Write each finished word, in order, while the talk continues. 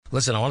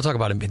Listen, I want to talk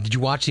about it. Did you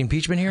watch the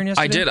impeachment hearing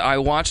yesterday? I did. I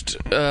watched,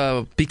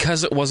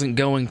 because it wasn't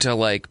going to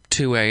like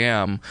 2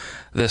 a.m.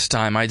 this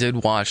time, I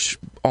did watch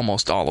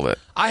almost all of it.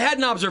 I had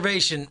an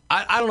observation.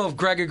 I don't know if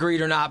Greg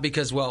agreed or not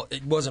because, well,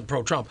 it wasn't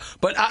pro-Trump.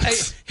 But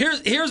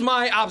here's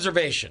my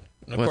observation.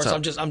 Of What's course,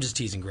 up? I'm just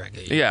teasing Greg.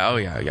 Yeah, oh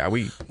yeah.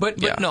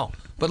 But no.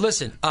 But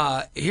listen,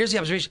 here's the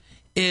observation: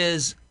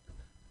 is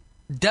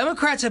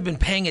Democrats have been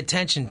paying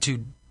attention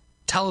to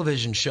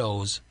television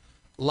shows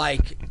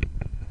like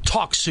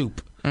Talk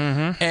Soup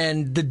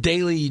and the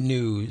Daily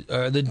News,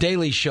 or the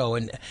Daily Show,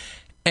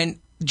 and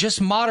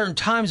just modern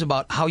times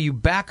about how you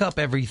back up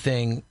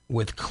everything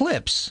with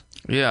clips.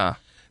 Yeah.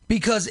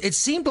 Because it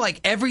seemed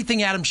like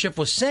everything Adam Schiff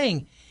was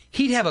saying,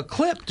 he'd have a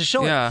clip to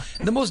show it.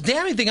 The most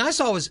damning thing I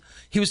saw was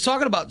he was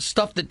talking about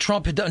stuff that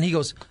Trump had done. He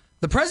goes,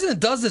 the president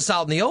does this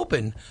out in the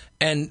open,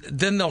 and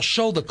then they'll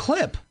show the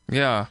clip.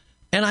 Yeah.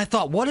 And I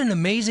thought, what an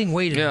amazing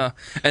way to... Yeah.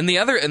 And the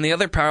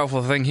other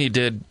powerful thing he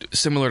did,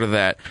 similar to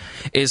that,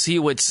 is he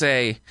would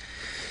say,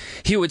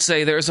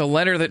 there's a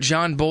letter that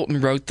John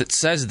Bolton wrote that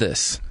says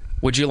this.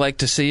 Would you like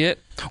to see it?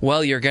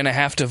 Well, you're going to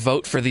have to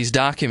vote for these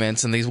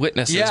documents and these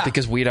witnesses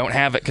because we don't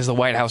have it because the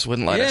White House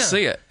wouldn't let us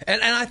see it.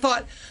 And I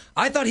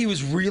thought he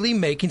was really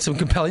making some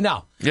compelling...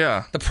 Now,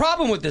 the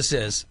problem with this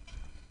is,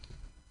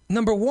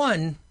 number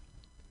one,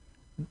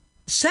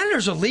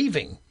 senators are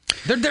leaving.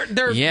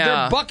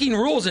 They're bucking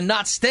rules and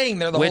not staying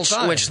there the whole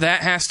time. Which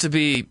that has to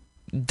be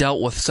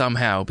dealt with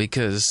somehow,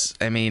 because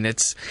I mean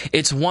it's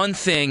one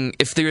thing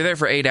if you're there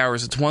for 8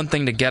 hours, it's one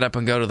thing to get up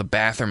and go to the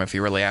bathroom if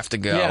you really have to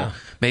go,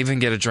 maybe even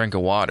get a drink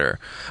of water.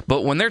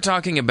 But when they're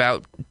talking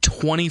about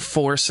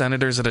 24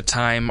 senators at a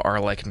time are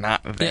like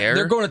not there,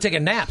 they're going to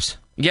take naps.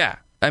 Yeah,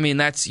 I mean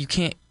that's you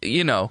can't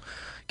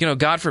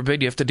God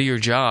forbid you have to do your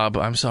job.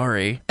 I'm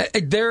sorry.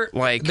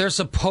 They're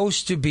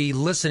supposed to be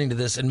listening to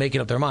this and making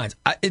up their minds.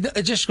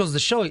 It just goes to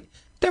show you,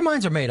 their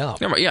minds are made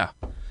up. Yeah,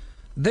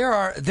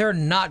 they're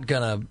not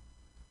gonna.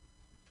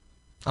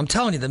 I'm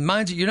telling you,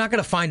 you're not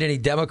going to find any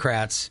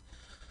Democrats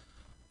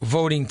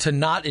voting to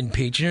not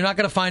impeach, and you're not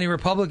going to find any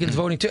Republicans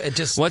voting to. It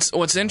just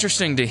what's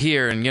interesting to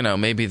hear,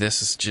 and maybe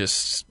this is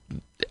just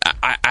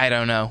I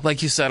don't know.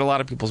 Like you said, a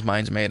lot of people's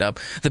minds made up.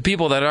 The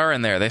people that are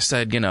in there, they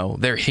said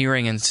they're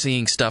hearing and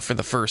seeing stuff for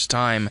the first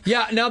time.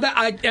 Yeah,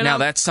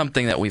 that's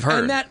something that we've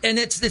heard, and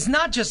it's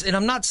not just. And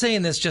I'm not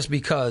saying this just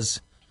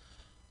because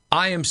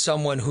I am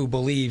someone who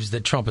believes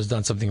that Trump has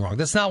done something wrong.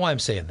 That's not why I'm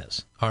saying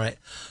this, all right?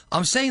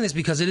 I'm saying this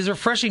because it is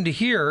refreshing to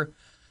hear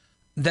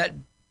that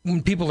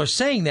when people are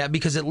saying that,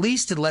 because at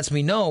least it lets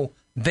me know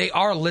they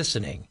are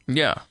listening.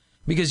 Yeah.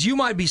 Because you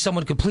might be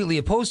someone completely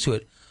opposed to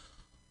it,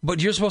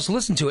 but you're supposed to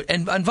listen to it,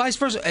 and vice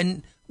versa.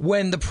 And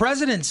when the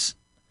president's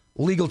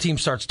legal team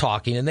starts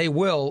talking, and they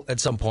will at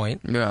some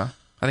point. Yeah.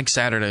 I think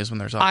Saturday is when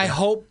they're talking. I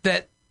hope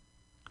that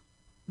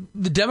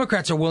the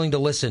Democrats are willing to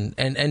listen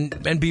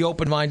and be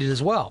open-minded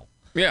as well.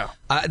 Yeah.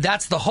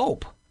 That's the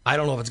hope. I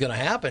don't know if it's going to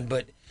happen,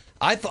 but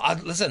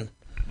listen,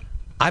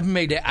 I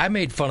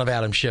made fun of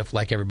Adam Schiff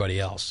like everybody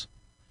else.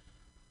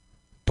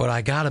 But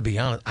I got to be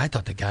honest, I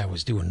thought the guy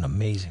was doing an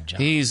amazing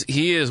job. He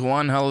is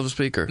one hell of a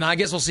speaker. Now, I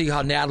guess we'll see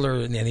how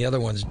Nadler and the other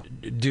ones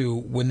do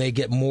when they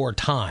get more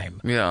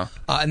time. Yeah.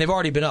 And they've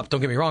already been up,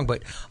 don't get me wrong,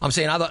 but I'm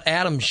saying I thought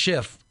Adam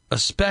Schiff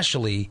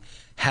especially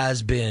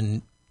has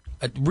been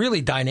really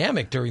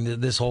dynamic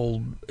during this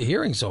whole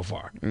hearing so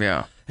far.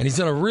 Yeah. And he's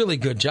done a really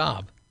good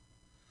job.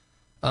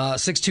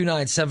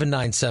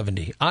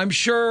 629-7970. I'm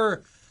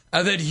sure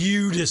that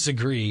you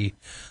disagree.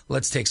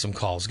 Let's take some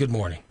calls. Good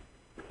morning.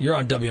 You're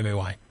on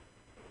WMAY.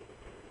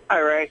 Hi,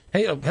 Ray.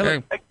 Hey,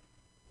 hello.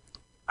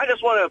 I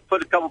just want to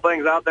put a couple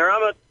things out there.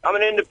 I'm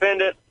an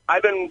independent.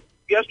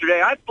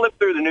 Yesterday I flipped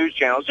through the news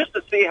channels just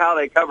to see how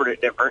they covered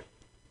it different.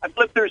 I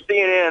flipped through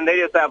CNN. They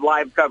just have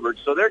live coverage,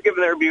 so they're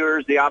giving their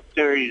viewers the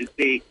opportunity to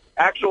see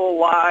actual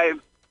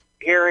live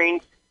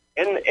hearings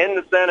in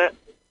the Senate.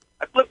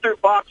 I flipped through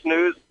Fox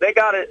News. They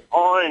got it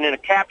on and in a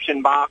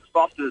caption box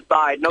off to the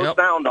side, no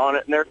sound on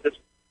it, and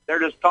they're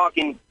just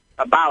talking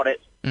about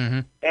it. Mm-hmm.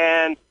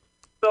 And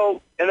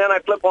then I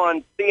flip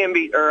on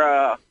CNBC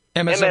or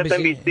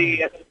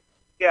MSNBC.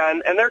 Yeah,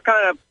 and they're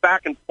kind of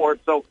back and forth.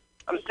 So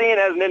I'm seeing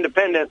as an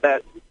independent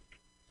that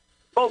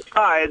both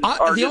sides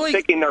are just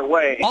picking their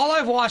way. All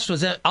I've watched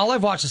is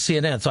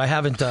CNN, so I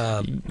haven't.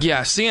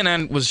 Yeah,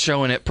 CNN was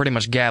showing it pretty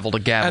much gavel to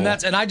gavel,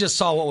 and I just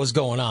saw what was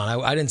going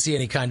on. I didn't see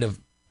any kind of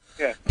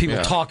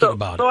people talking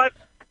about it.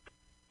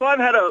 So I've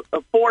had a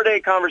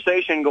 4-day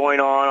conversation going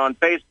on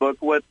Facebook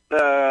with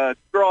a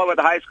girl I went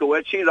to high school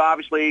with. She's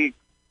obviously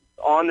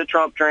on the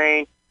Trump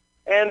train,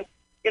 and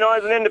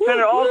as an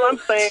independent, all I'm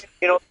saying,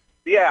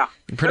 they're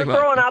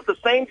throwing out the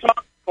same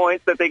talking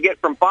points that they get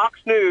from Fox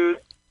News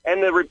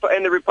and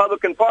the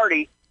Republican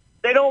Party.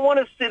 They don't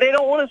want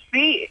to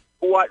see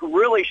what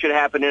really should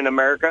happen in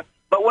America.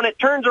 But when it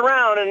turns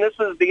around and this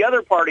is the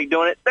other party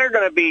doing it, they're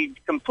going to be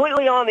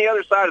completely on the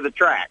other side of the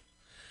tracks.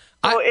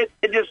 So it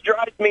just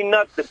drives me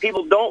nuts that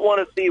people don't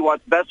want to see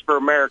what's best for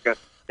America.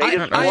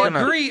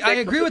 I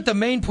agree with the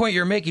main point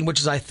you're making, which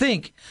is I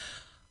think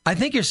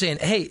you're saying,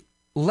 hey,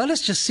 let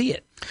us just see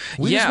it.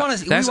 We Yeah,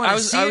 just want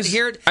to see it,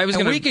 hear it,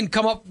 and we can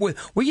come up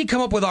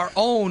with our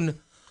own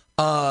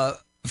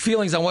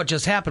feelings on what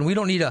just happened. We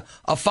don't need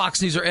a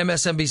Fox News or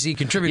MSNBC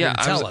contributor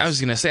to tell us. I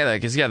was going to say that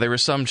because, there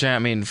was some I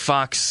mean,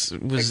 Fox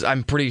was,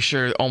 I'm pretty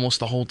sure,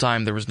 almost the whole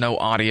time there was no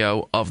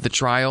audio of the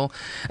trial.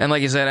 And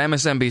like you said,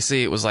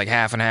 MSNBC, it was like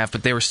half and half,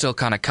 but they were still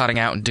kind of cutting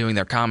out and doing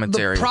their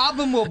commentary. The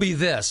problem will be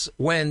this.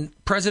 When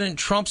President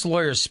Trump's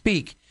lawyers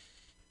speak,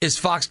 is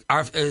Fox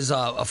News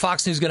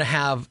going to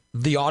have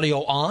the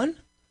audio on?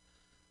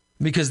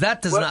 Because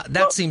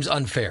that seems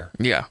unfair.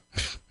 Yeah.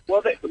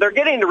 Well, they're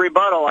getting the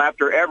rebuttal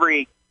after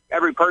every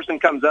person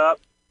comes up.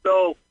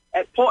 So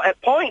at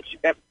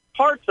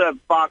parts of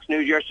Fox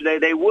News yesterday,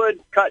 they would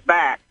cut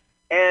back,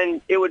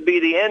 and it would be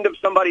the end of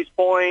somebody's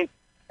point,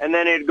 and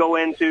then it'd go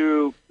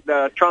into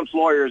Trump's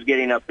lawyers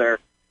getting up there.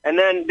 And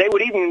then they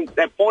would even,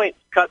 at points,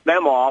 cut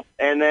them off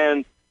and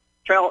then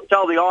tell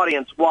the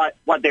audience what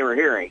they were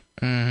hearing.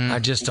 Mm-hmm. I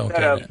just don't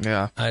get it.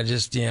 Yeah. I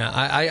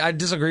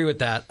disagree with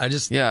that.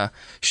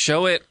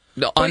 Show it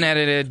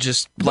unedited,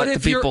 just let the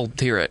people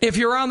hear it. If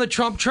you're on the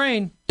Trump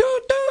train,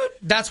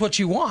 that's what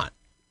you want.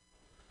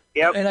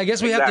 Yep. And I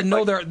guess we have to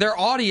know their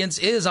audience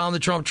is on the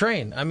Trump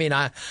train. I mean,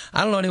 I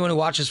don't know anyone who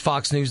watches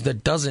Fox News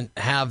that doesn't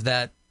have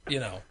that,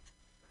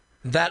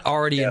 that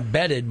already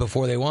embedded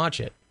before they watch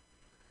it.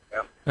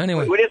 Yep.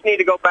 Anyway. We just need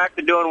to go back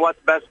to doing what's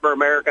best for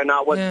America,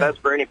 not what's best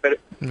for any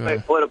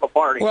political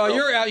party. Well,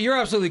 you're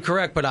absolutely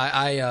correct, but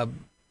I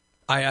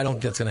don't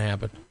think that's going to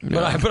happen.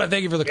 But I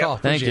thank you for the call.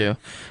 Thank you.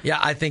 Yeah,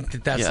 I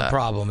think that's the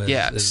problem.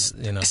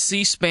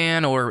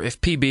 C-SPAN, or if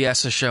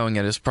PBS is showing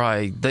it, is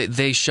probably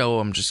they show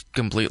them just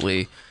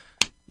completely.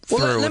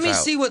 Let me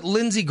see what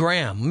Lindsey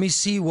Graham. Let me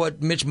see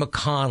what Mitch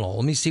McConnell.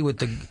 Let me see what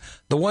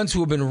the ones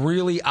who have been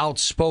really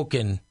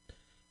outspoken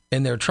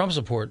in their Trump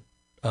support.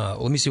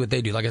 Let me see what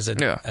they do. Like I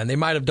said, and they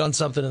might have done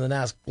something in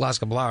the last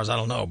couple hours. I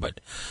don't know,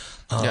 but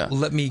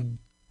let me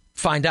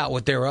find out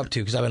what they're up to,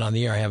 because I've been on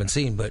the air. I haven't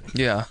seen, but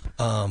I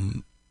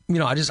want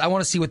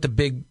to see what the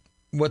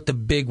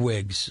big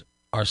wigs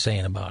are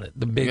saying about it.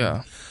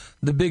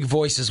 The big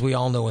voices we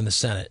all know in the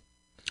Senate.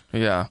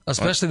 Yeah,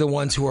 especially the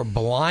ones who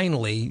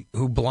blindly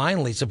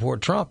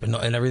support Trump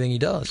and everything he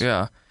does.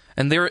 Yeah,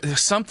 and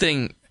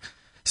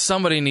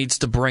somebody needs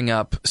to bring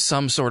up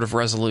some sort of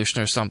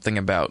resolution or something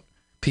about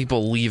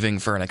people leaving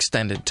for an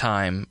extended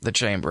time the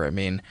chamber. I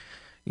mean,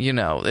 you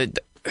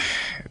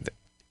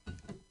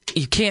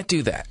can't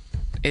do that.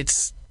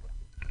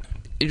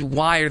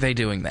 Why are they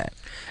doing that?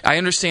 I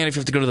understand if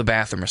you have to go to the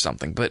bathroom or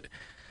something, but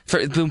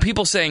when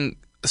people saying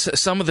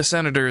some of the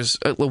senators,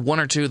 one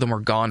or two of them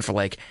were gone for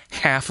like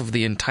half of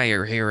the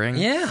entire hearing.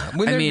 Yeah,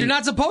 they're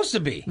not supposed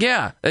to be.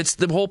 Yeah, it's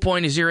the whole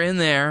point is you're in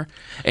there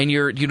and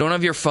you don't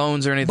have your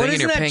phones or anything,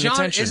 and you're paying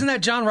attention. Isn't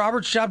that John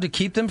Roberts' job to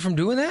keep them from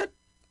doing that?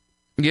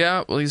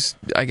 Yeah, well,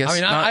 I guess.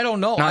 I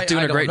don't know. Not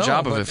doing a great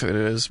job of it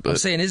is. But I'm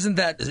saying, isn't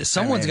that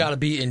someone's got to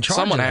be in charge?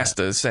 Someone of has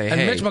to say, and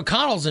hey. Mitch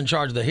McConnell's in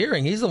charge of the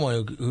hearing. He's the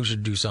one who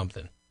should do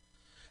something.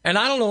 And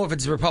I don't know if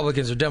it's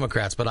Republicans or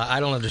Democrats, but I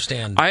don't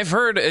understand. I've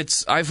heard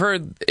it's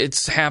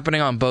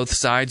happening on both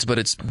sides, but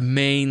it's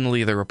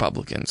mainly the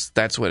Republicans.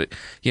 That's what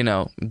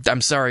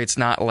I'm sorry, it's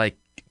not like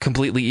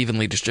completely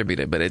evenly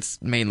distributed, but it's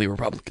mainly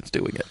Republicans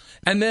doing it.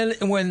 And then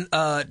when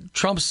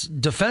Trump's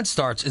defense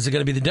starts, is it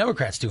going to be the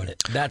Democrats doing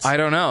it? I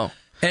don't know.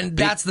 And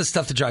that's the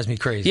stuff that drives me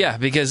crazy. Yeah,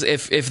 because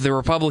if the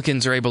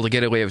Republicans are able to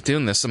get away with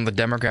doing this, some of the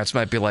Democrats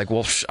might be like,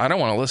 well, I don't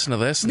want to listen to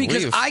this and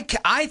because leave.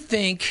 I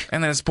think...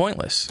 And then it's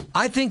pointless.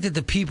 I think that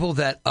the people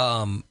that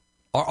are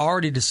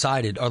already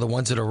decided are the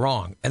ones that are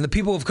wrong. And the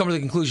people who have come to the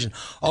conclusion,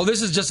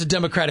 this is just a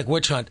Democratic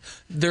witch hunt.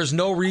 There's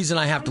no reason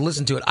I have to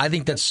listen to it. I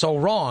think that's so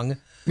wrong.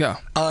 Yeah.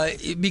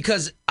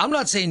 Because I'm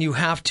not saying you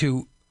have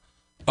to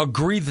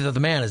agree that the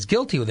man is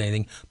guilty with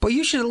anything, but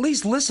you should at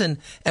least listen.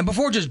 And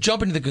before just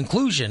jumping to the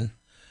conclusion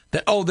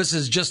that, this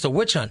is just a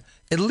witch hunt,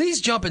 at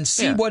least jump and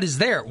see what is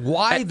there,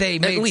 why they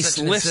made at least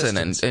such an listen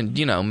insistence.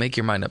 and make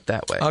your mind up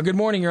that way. Good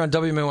morning. You're on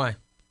WMY.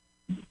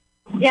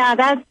 Yeah,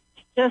 that's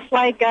just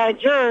like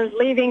jurors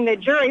leaving the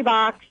jury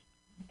box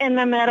in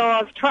the middle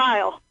of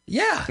trial.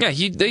 Yeah. Yeah,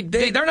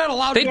 they're not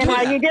allowed to do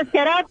that. You just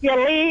get up, you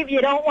leave,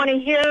 you don't want to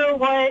hear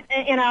what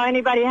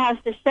anybody has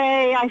to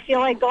say. I feel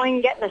like going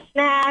and getting a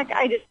snack.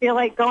 I just feel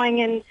like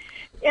going and,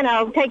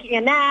 taking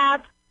a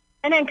nap,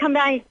 and then come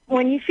back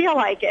when you feel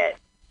like it.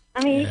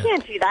 I mean, you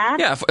can't do that.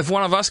 Yeah, if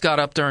one of us got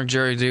up during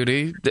jury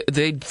duty,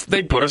 they'd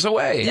put us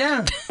away.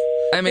 Yeah.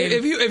 I mean,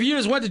 if you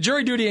just went to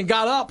jury duty and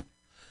got up,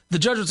 the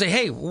judge would say,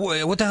 hey,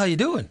 what the hell are you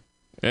doing?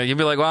 Yeah, you'd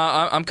be like,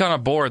 well, I'm kind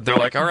of bored. They're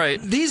like, all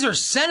right. These are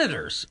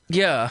senators.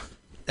 Yeah.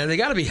 And they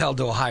got to be held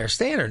to a higher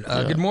standard.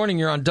 Good morning.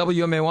 You're on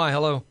WMAY.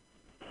 Hello.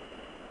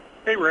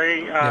 Hey,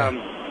 Ray.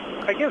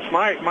 I guess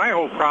my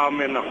whole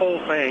problem in the whole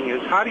thing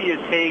is how do you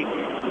take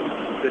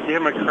the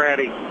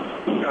Democratic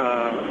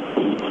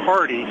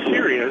Party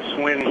serious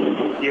when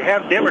you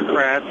have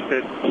Democrats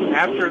that,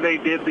 after they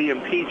did the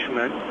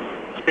impeachment,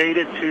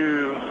 stated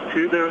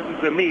to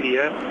the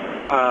media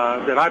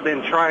that I've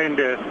been trying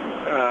to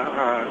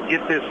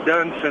get this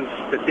done since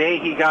the day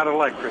he got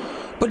elected.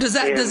 But does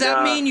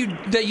that mean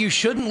that you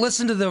shouldn't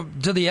listen to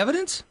the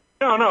evidence?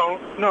 No,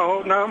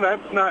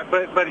 that's not.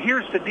 But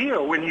here's the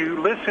deal: when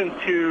you listen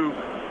to,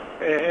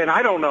 and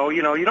I don't know,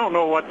 you don't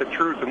know what the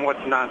truth and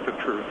what's not the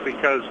truth,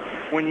 because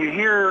when you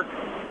hear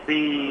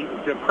the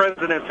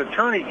president's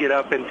attorney get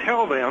up and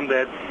tell them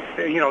that,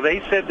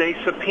 they said they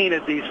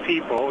subpoenaed these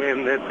people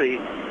and that the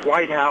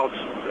White House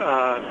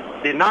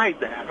denied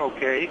that.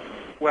 Okay,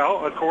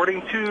 well,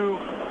 according to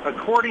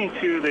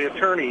the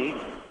attorney,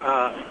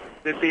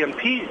 that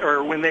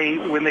when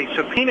they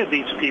subpoenaed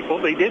these people,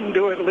 they didn't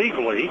do it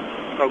legally.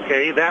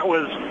 Okay, that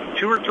was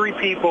 2 or 3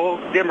 people,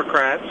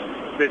 Democrats,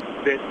 that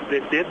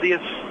did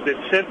this,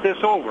 that sent this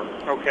over.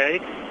 Okay,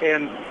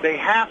 and they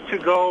have to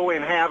go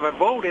and have a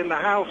vote in the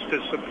House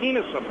to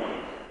subpoena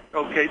someone.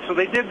 Okay, so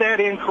they did that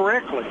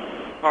incorrectly.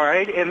 All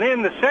right, and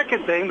then the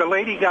second thing, the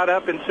lady got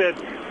up and said,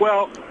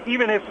 well,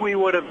 even if we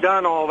would have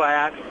done all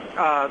that,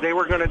 they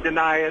were going to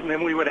deny it, and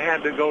then we would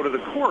have had to go to the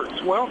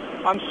courts. Well,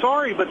 I'm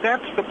sorry, but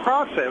that's the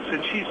process.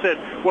 And she said,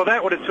 well,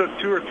 that would have took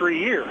 2 or 3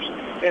 years.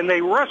 And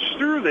they rushed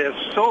through this,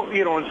 so,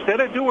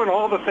 instead of doing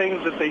all the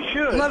things that they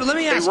should, let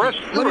me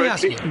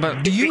ask you.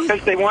 But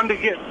because they wanted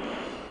to get...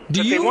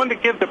 They wanted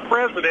to give the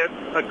president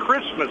a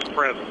Christmas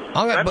present.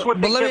 Okay, that's what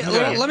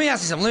let me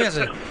ask you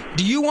something.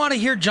 Do you want to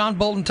hear John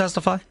Bolton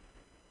testify?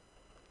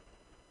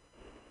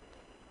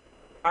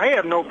 I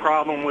have no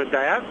problem with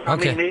that.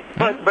 Okay. I mean,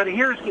 but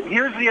here's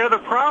the other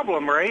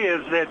problem, Ray,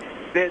 is that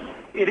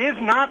it is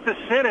not the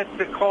Senate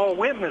to call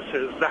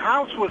witnesses. The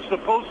House was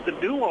supposed to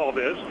do all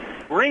this,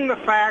 bring the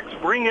facts,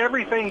 bring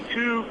everything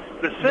to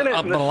the Senate.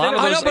 But a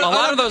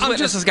lot of those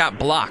witnesses got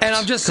blocked. And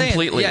I'm just saying,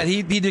 completely. yeah,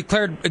 he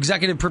declared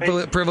executive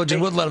privilege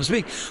and wouldn't let him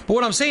speak. But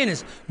what I'm saying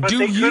is,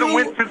 they could have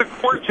went to the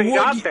courts and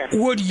got that.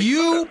 Would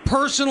you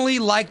personally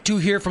like to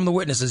hear from the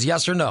witnesses?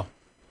 Yes or no?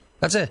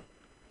 That's it.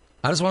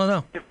 I just want to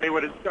know. If they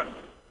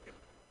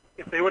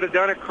would have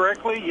done it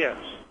correctly, yes.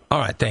 All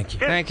right, thank you.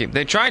 Thank you.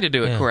 They tried to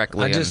do it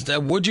correctly.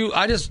 Would you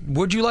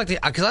like to?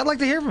 Because I'd like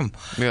to hear from them.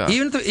 Yeah.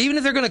 Even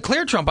if they're going to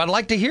clear Trump, I'd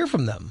like to hear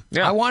from them.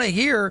 Yeah. I want to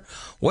hear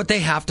what they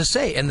have to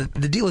say. And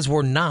the deal is,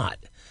 we're not.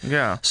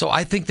 Yeah. So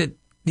I think that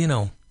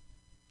I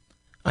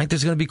think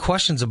there's going to be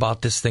questions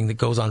about this thing that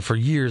goes on for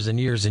years and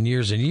years and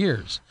years and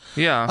years.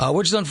 Yeah.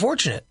 Which is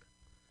unfortunate.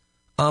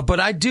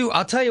 But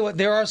I'll tell you what.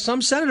 There are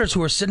some senators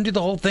who are sitting through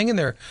the whole thing and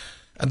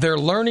they're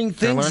learning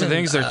things.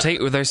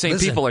 They're saying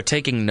people are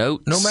taking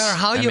notes. No matter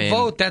how you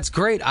vote, that's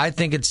great. I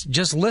think it's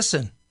just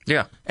listen.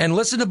 Yeah. And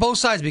listen to both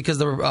sides, because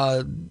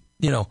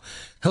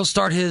he'll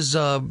start his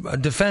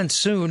defense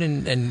soon,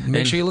 and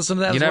make sure you listen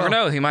to that as well. You never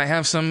know. He might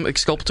have some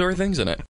exculpatory things in it.